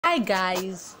Hi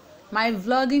guys, my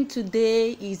vlogging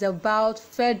today is about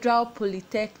Federal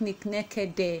Polytechnic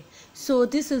Nekede. So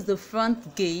this is the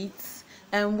front gate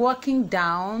and walking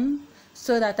down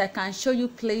so that I can show you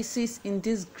places in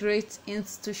this great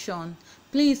institution.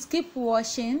 Please keep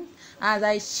watching as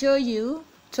I show you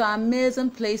to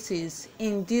amazing places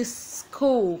in this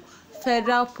school,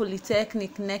 Federal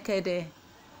Polytechnic Nekede.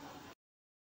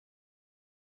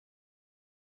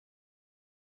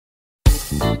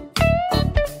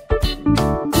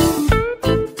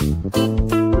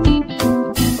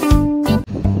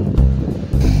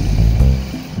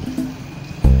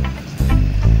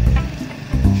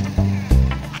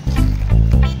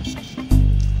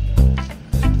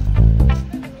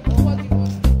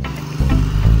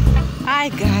 Hi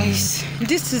guys,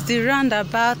 this is the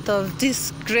roundabout of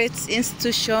this great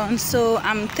institution. So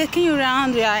I'm taking you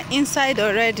around. We are inside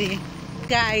already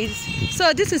guys.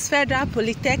 So this is Federal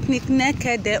Polytechnic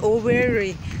Nekede,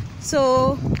 Owerri.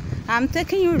 So I'm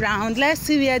taking you around. Let's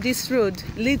see where this road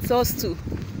leads us to.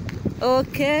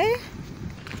 Okay,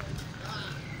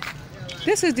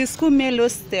 this is the school mail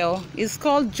hostel. It's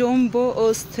called Jumbo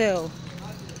Hostel.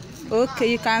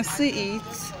 Okay, you can see it.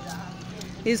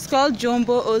 It's called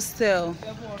Jumbo Hostel.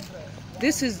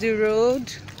 This is the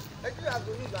road.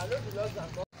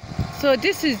 So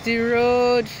this is the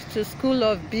road to School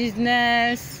of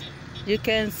Business. You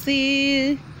can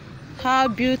see how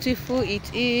beautiful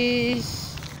it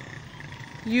is.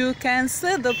 You can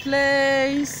see the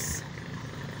place.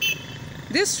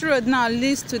 This road now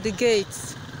leads to the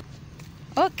gates.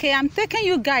 Okay, I'm taking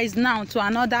you guys now to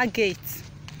another gate.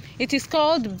 It is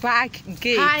called Back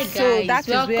Gate. Hi guys, so that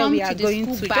is where we are going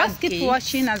to. Just keep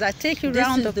watching as I take you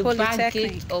around the Polytechnic. Back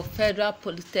Gate of Federal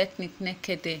Polytechnic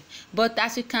Nekede. But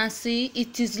as you can see,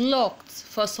 it is locked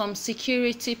for some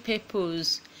security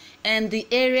purposes, and the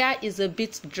area is a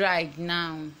bit dry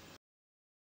now.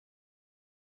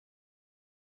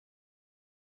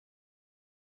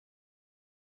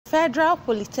 Federal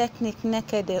Polytechnic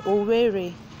Nekede,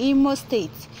 Owerri, IMO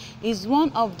State, is one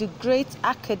of the great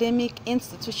academic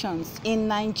institutions in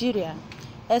Nigeria,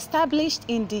 established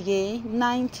in the year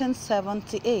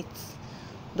 1978.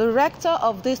 The rector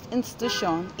of this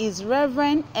institution is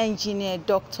Reverend Engineer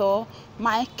Dr.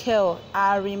 Michael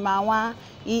Arimanwa.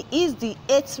 He is the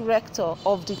 8th rector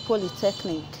of the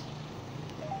Polytechnic.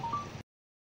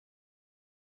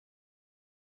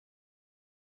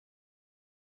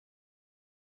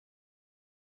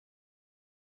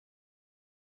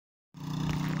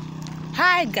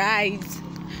 Hi guys,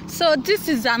 so this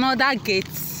is another gate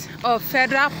of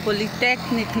Federal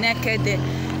Polytechnic Nekede.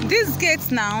 This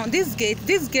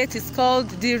gate is called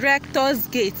the rector's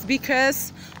gate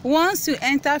because once you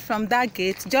enter from that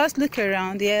gate, just look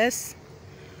around. Yes,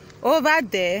 over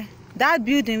there, that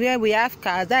building where we have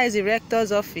cars, that is the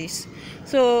rector's office.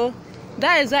 So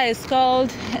that is why it's called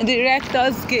the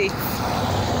rector's gate.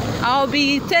 I'll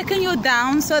be taking you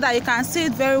down so that you can see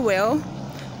it very well.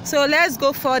 So let's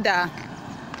go further.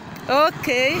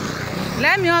 Okay,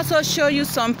 let me also show you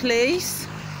some place.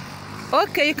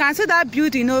 Okay, you can see that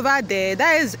building over there.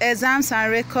 That is exams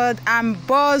and record and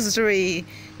bursary,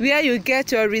 where you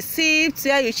get your receipts,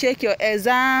 where you check your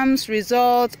exams,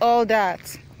 results, all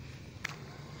that.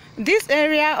 This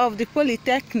area of the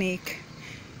Polytechnic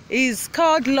is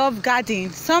called Love Garden.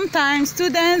 Sometimes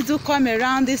students do come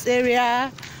around this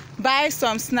area, buy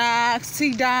some snacks,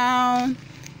 sit down,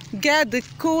 get the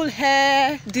cool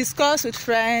air, discuss with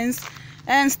friends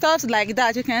and stuff like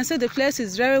that. You can see the place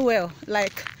is very well,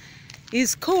 like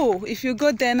it's cool. If you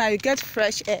go there now, you get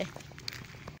fresh air.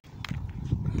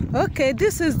 Okay,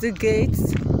 this is the gate.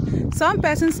 Some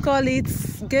persons call it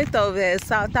Gate of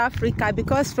South Africa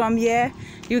because from here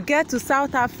you get to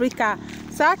South Africa.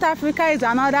 South Africa is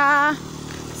another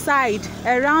side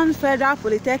around Federal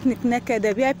Polytechnic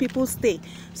Nekede where people stay.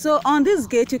 So on this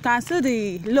gate you can see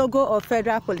the logo of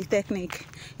Federal Polytechnic.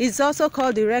 It's also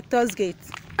called the rector's gate.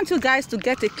 I want you guys to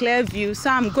get a clear view, so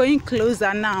I'm going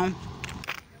closer now.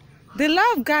 The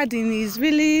Love Garden is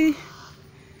really,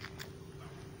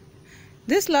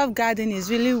 this Love Garden is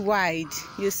really wide.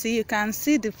 You see, you can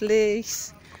see the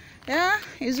place. Yeah,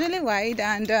 it's really wide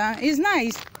and it's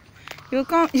nice. You'll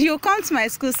come to my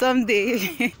school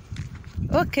someday.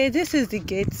 Okay, this is the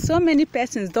gate. So many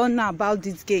persons don't know about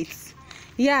these gates.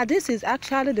 Yeah, this is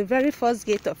actually the very first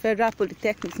gate of Federal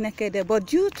Polytechnic Nekede, but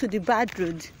due to the bad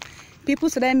road, people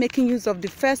started making use of the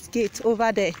first gate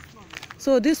over there.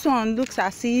 So this one looks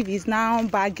as if it's now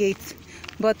back gate.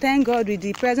 But thank God, with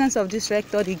the presence of this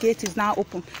rector, the gate is now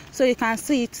open. So you can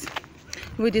see it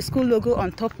with the school logo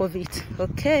on top of it.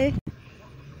 Okay.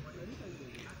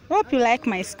 Hope you like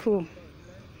my school.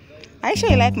 Are you sure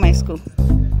you like my school?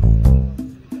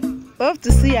 Hope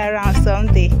to see you around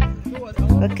someday.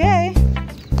 Okay.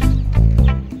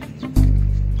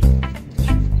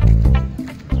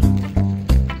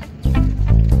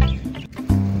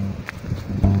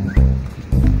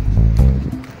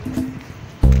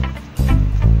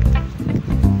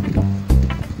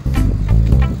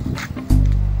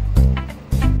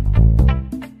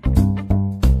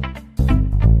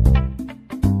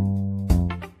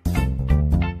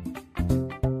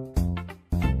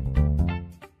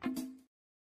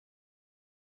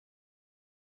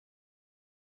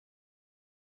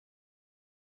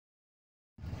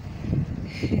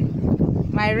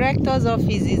 My rector's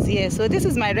office is here. So this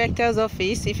is my rector's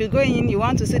office. If you go in, you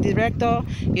want to see the rector,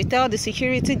 you tell the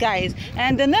security guys.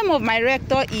 And the name of my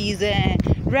rector is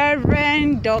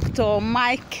Reverend Dr.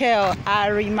 Michael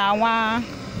Arimanwa.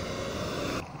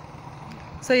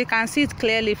 So you can see it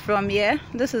clearly from here.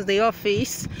 This is the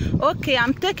office. Okay,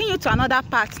 I'm taking you to another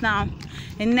part now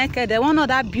in Nekede, one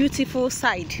other beautiful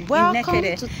side. Welcome in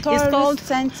Nekede. to It's called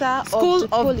Center School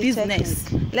of of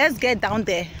Business. Let's get down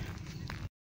there.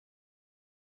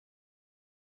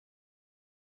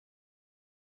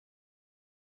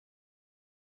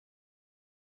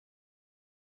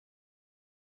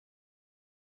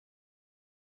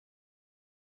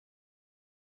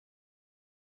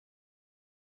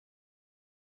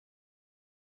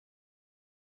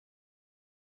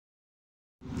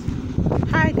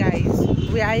 Hi guys,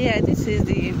 we are here. This is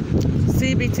the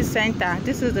CBT center.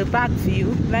 This is the back view.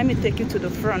 Let me take you to the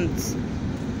front.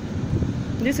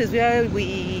 This is where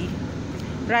we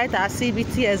write our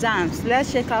CBT exams.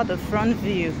 Let's check out the front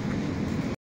view.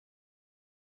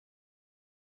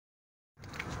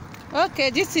 Okay,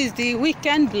 this is the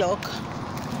weekend block.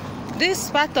 This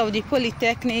part of the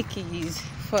Polytechnic is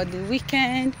for the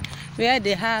weekend, where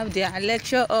they have their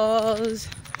lecture halls.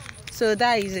 So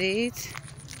that is it.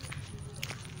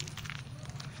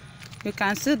 You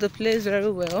can see the place very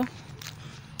well.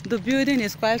 The building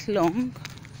is quite long.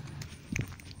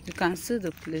 You can see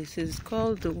the place. It's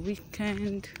called the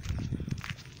weekend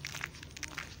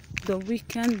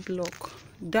block,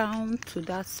 down to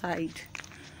that side.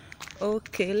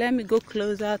 Okay, let me go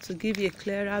closer to give you a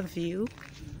clearer view.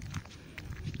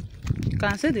 You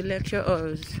can see the lecture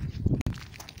halls.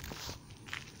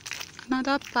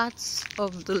 Another part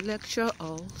of the lecture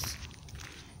halls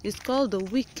is called the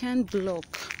weekend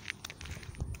block.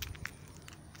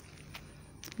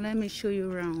 Let me show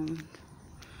you around.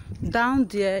 Down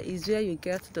there is where you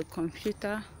get the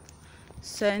computer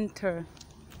center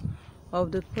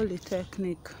of the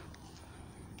Polytechnic.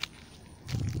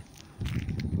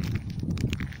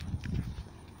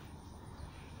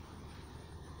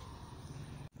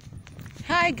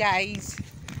 Hi guys,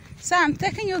 so I'm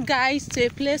taking you guys to a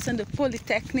place in the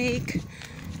Polytechnic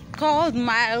called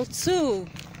Mile 2.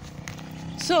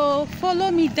 So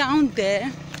follow me down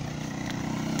there.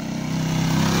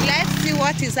 Let's see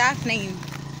what is happening.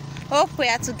 Hope we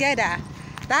are together.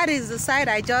 That is the side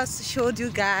I just showed you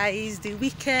guys, the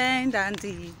weekend and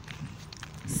the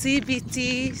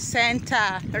CBT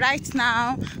center. Right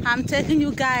now I'm taking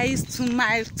you guys to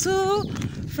Mile 2.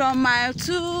 From Mile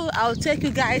 2 I'll take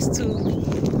you guys to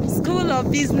School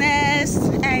of Business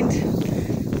and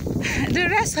the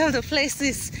rest of the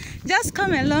places. Just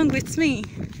come along with me.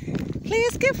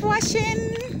 Please keep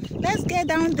watching. Let's get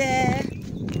down there.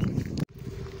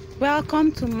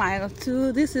 Welcome to Mile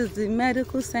 2. This is the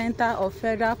Medical Center of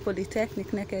Federal Polytechnic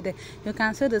Nekede. You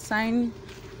can see the sign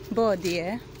board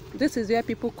here. This is where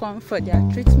people come for their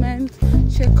treatment,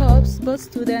 checkups, both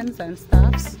students and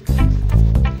staffs.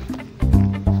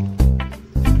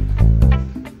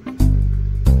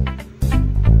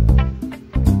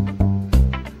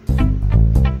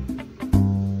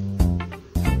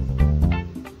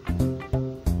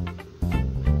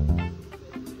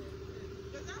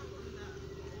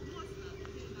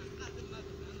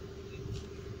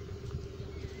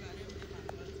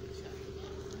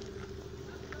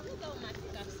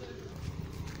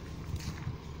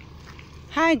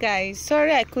 Hi guys,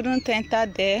 sorry I couldn't enter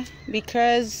there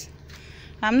because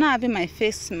I'm not having my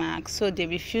face mask, so they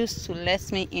refused to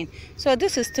let me in. So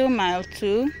this is still Mile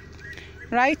 2.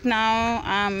 Right now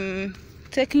I'm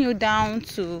taking you down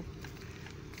to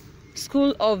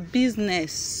School of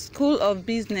Business. School of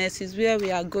Business is where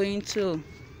we are going to.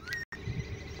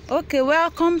 Okay,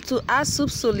 welcome to ASUP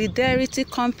Solidarity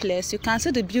Complex. You can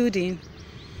see the building.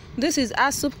 This is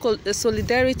ASUP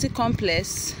Solidarity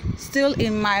Complex, still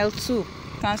in Mile 2.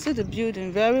 You can see the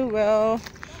building very well.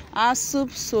 ASUP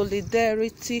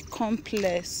Solidarity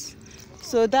Complex.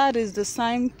 So that is the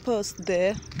signpost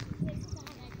there,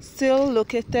 still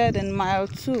located in Mile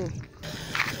 2.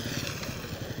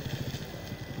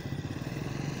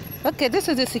 Okay, Okay, this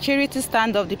is the security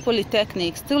stand of the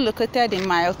Polytechnic, still located in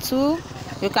mile 2.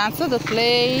 You can see the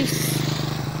place.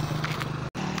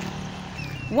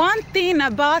 One thing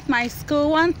about my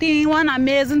school, one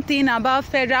amazing thing about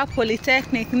Federal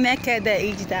Polytechnic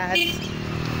Nekede is that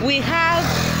we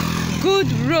have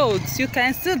good roads. You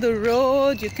can see the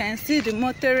road, you can see the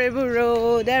motorable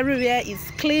road, everywhere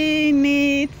is clean,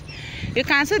 neat. You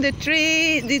can see the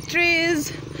trees.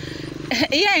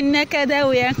 Here in Nekede,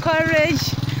 we encourage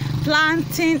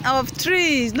planting of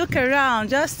trees. Look around,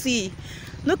 just see.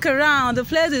 Look around, the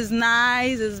place is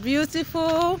nice, it's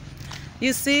beautiful.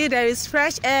 You see, there is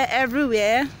fresh air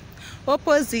everywhere.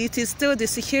 Opposite is still the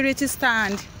security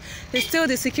stand. It's still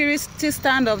the security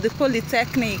stand of the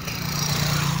Polytechnic.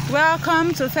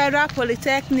 Welcome to Federal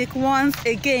Polytechnic once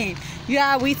again. You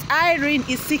are with Irene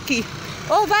Isiki.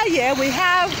 Over here we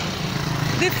have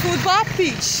the football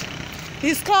pitch.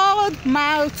 It's called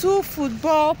Mile 2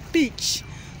 Football Pitch.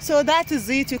 So that is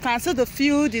it. You can see the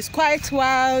field is quite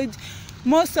wide.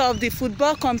 Most of the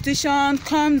football competition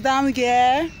comes down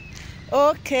here.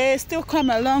 Okay, still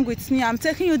come along with me. I'm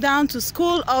taking you down to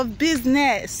School of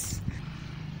Business.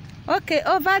 Okay,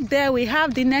 over there we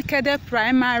have the Nekede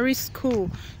Primary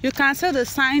School. You can see the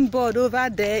signboard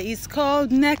over there. It's called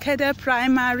Nekede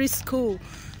Primary School.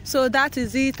 So that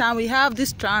is it, and we have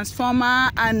this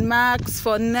transformer and marks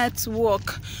for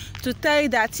network to tell you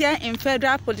that here in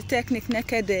Federal Polytechnic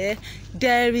Nekede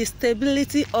there is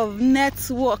stability of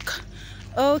network.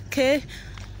 Okay,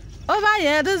 over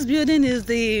here this building is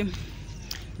the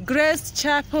Grace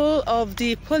Chapel of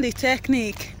the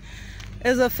Polytechnic.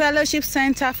 It's a fellowship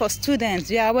center for students.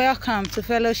 You are welcome to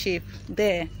fellowship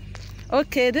there.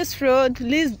 Okay, this road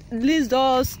leads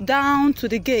us down to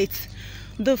the gate.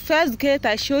 The first gate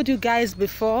I showed you guys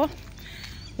before.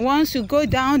 Once you go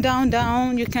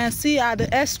down, you can see at the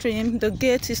extreme the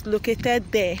gate is located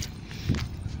there.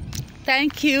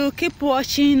 Thank you. Keep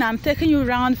watching. I'm taking you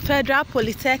around Federal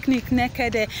Polytechnic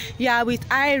Nekede. You are with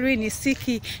Irene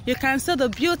Isiki. You can see the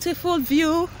beautiful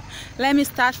view. Let me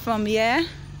start from here.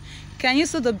 Can you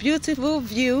see the beautiful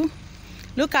view?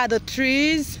 Look at the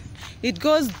trees. It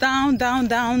goes down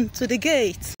to the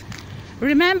gate.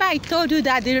 Remember, I told you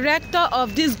that the rector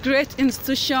of this great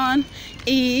institution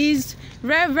is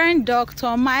Reverend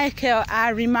Dr. Michael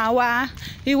Arimanwa.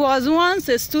 He was once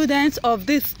a student of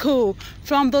this school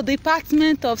from the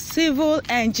Department of Civil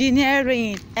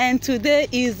Engineering, and today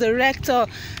is the rector,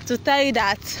 to tell you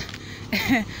that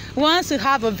once you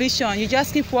have a vision, you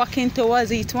just keep working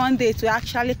towards it. One day to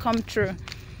actually come true.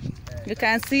 You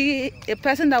can see a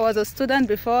person that was a student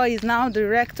before is now the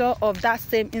rector of that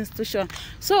same institution.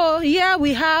 So here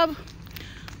we have,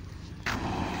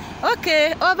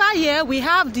 okay, over here we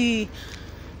have the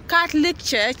Catholic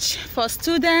Church for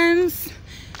students.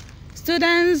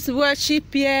 Students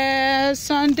worship here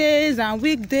Sundays and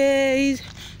weekdays.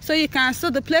 So you can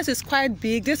see the place is quite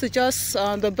big. This is just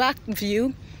the back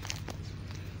view.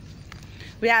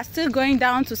 We are still going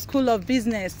down to School of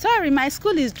Business. Sorry, my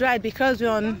school is dry because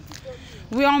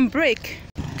we're on break.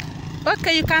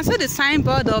 Okay, you can see the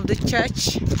signboard of the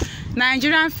church,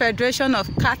 Nigerian Federation of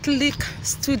Catholic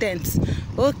Students.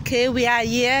 Okay, we are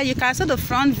here. You can see the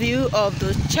front view of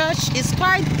the church. It's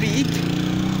quite big.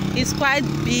 It's quite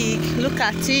big. Look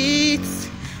at it.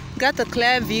 Got a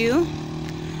clear view.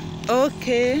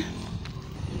 Okay.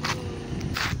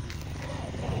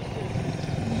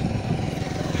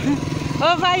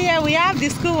 Over here we have the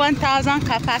school 1000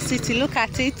 capacity. Look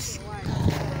at it.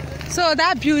 So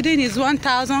that building is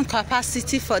 1000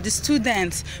 capacity for the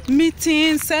students.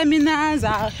 Meetings, seminars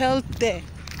are held there.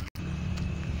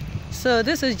 So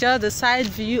this is just the side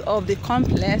view of the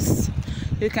complex.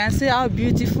 You can see how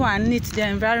beautiful and neat the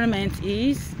environment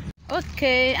is.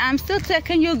 Okay, I'm still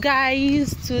taking you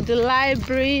guys to the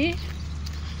library.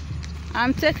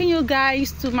 I'm taking you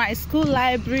guys to my school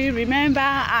library. Remember,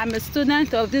 I'm a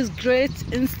student of this great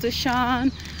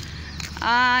institution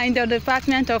in the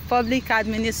Department of Public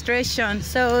Administration.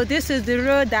 So this is the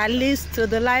road that leads to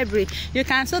the library. You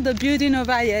can see the building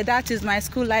over here. That is my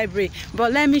school library.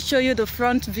 But let me show you the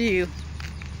front view.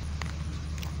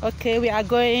 Okay, we are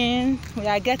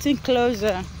getting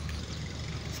closer.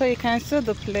 So you can see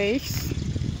the place.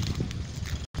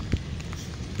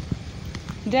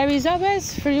 There is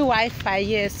always free Wi-Fi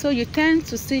here, so you tend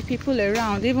to see people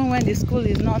around even when the school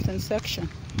is not in section.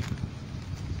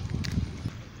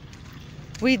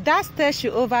 With that statue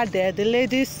over there, the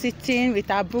lady sitting with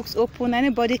her books open,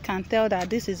 anybody can tell that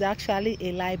this is actually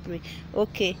a library.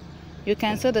 Okay, you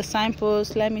can see the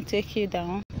signpost. Let me take you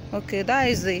down. Okay, that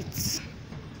is it.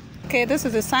 Okay, this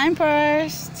is the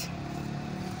signpost.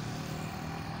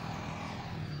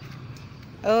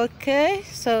 Okay,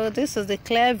 so this is the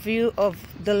clear view of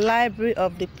the library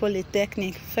of the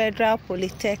Polytechnic, Federal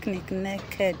Polytechnic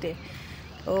Nekede.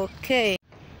 Okay,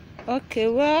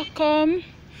 welcome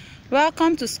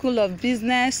to School of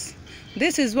Business.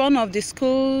 This is one of the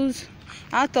schools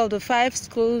out of the 5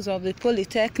 schools of the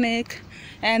Polytechnic,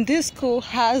 and this school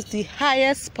has the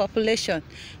highest population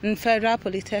in Federal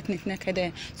Polytechnic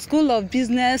Nekede. School of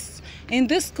Business. In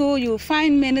this school, you will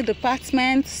find many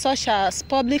departments such as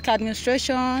Public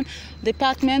Administration,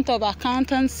 Department of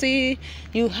Accountancy,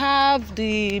 you have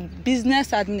the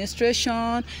Business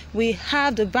Administration, we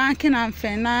have the Banking and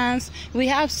Finance, we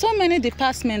have so many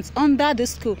departments under the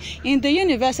school. In the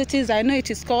universities, I know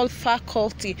it is called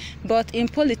faculty, but in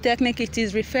Polytechnic, it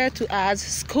is referred to as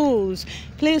schools.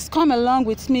 Please come along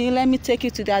with me. Let me take you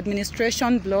to the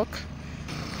administration block.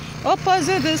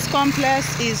 Opposite this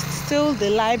complex is still the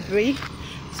library,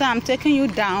 so I'm taking you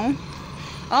down.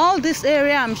 All this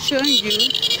area I'm showing you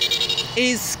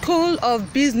is School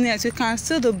of Business. You can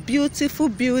see the beautiful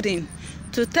building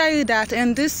to tell you that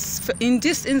in this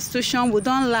institution we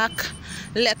don't lack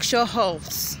lecture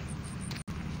halls.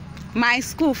 My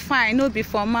school fine, no be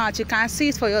for much. You can see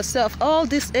it for yourself. All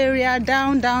this area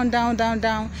down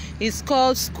is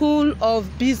called School of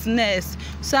Business.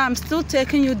 So I'm still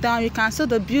taking you down. You can see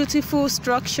the beautiful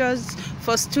structures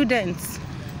for students.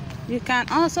 You can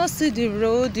also see the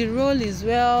road. The road is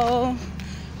well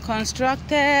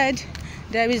constructed.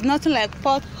 There is nothing like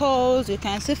potholes. You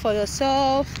can see for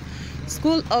yourself.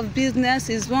 School of Business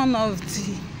is one of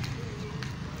the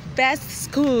best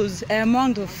schools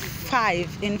among the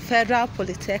 5 in Federal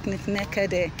Polytechnic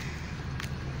Nekede.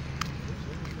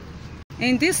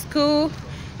 In this school,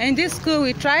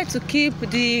 we try to keep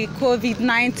the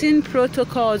COVID-19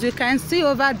 protocols. You can see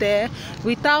over there,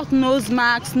 without nose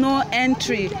masks, no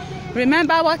entry.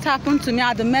 Remember what happened to me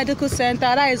at the medical center?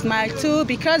 That is my tool.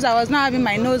 Because I was not having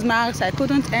my nose mask, I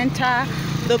couldn't enter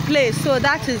the place. So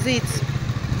that is it.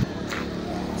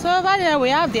 So over there we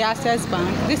have the Access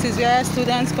Bank. This is where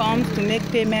students come to make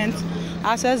payments.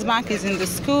 Access Bank is in the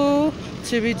school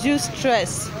to reduce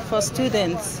stress for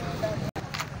students.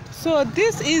 So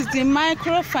this is the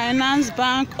Microfinance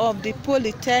Bank of the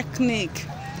Polytechnic.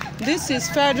 This is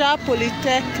Federal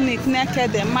Polytechnic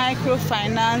Nekede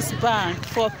Microfinance Bank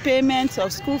for payments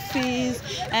of school fees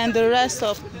and the rest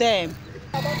of them.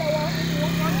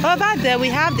 Over there we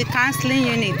have the counseling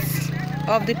units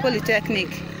of the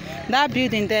Polytechnic. That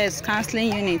building there is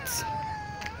counseling units.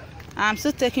 I'm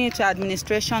still taking you to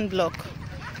administration block.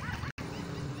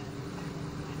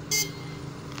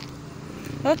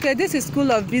 Okay, this is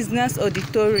School of Business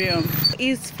auditorium.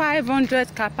 It's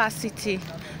 500 capacity.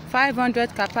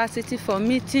 500 capacity for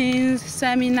meetings,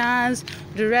 seminars.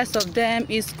 The rest of them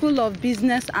is School of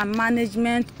Business and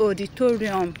Management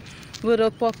auditorium with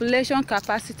a population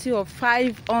capacity of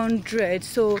 500.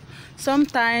 So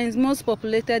sometimes most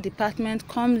populated departments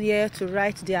come here to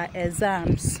write their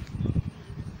exams.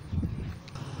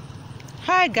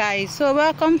 Hi guys, so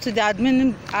welcome to the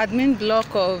admin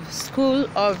block of School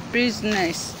of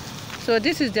Business. So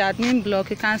this is the admin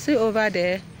block. You can see over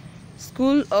there,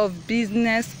 School of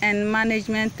Business and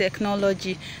Management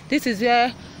Technology. This is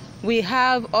where we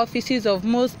have offices of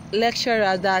most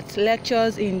lecturers that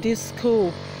lectures in this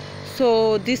school.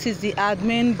 So this is the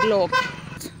admin block.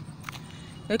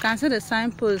 You can see the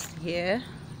signpost here.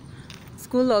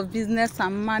 School of Business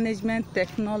and Management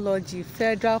Technology,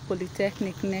 Federal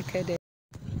Polytechnic Nekede.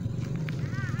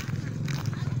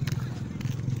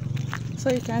 So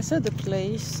you can see the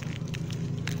place.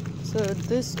 So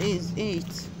this is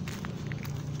it.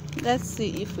 Let's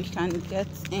see if we can get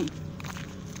in.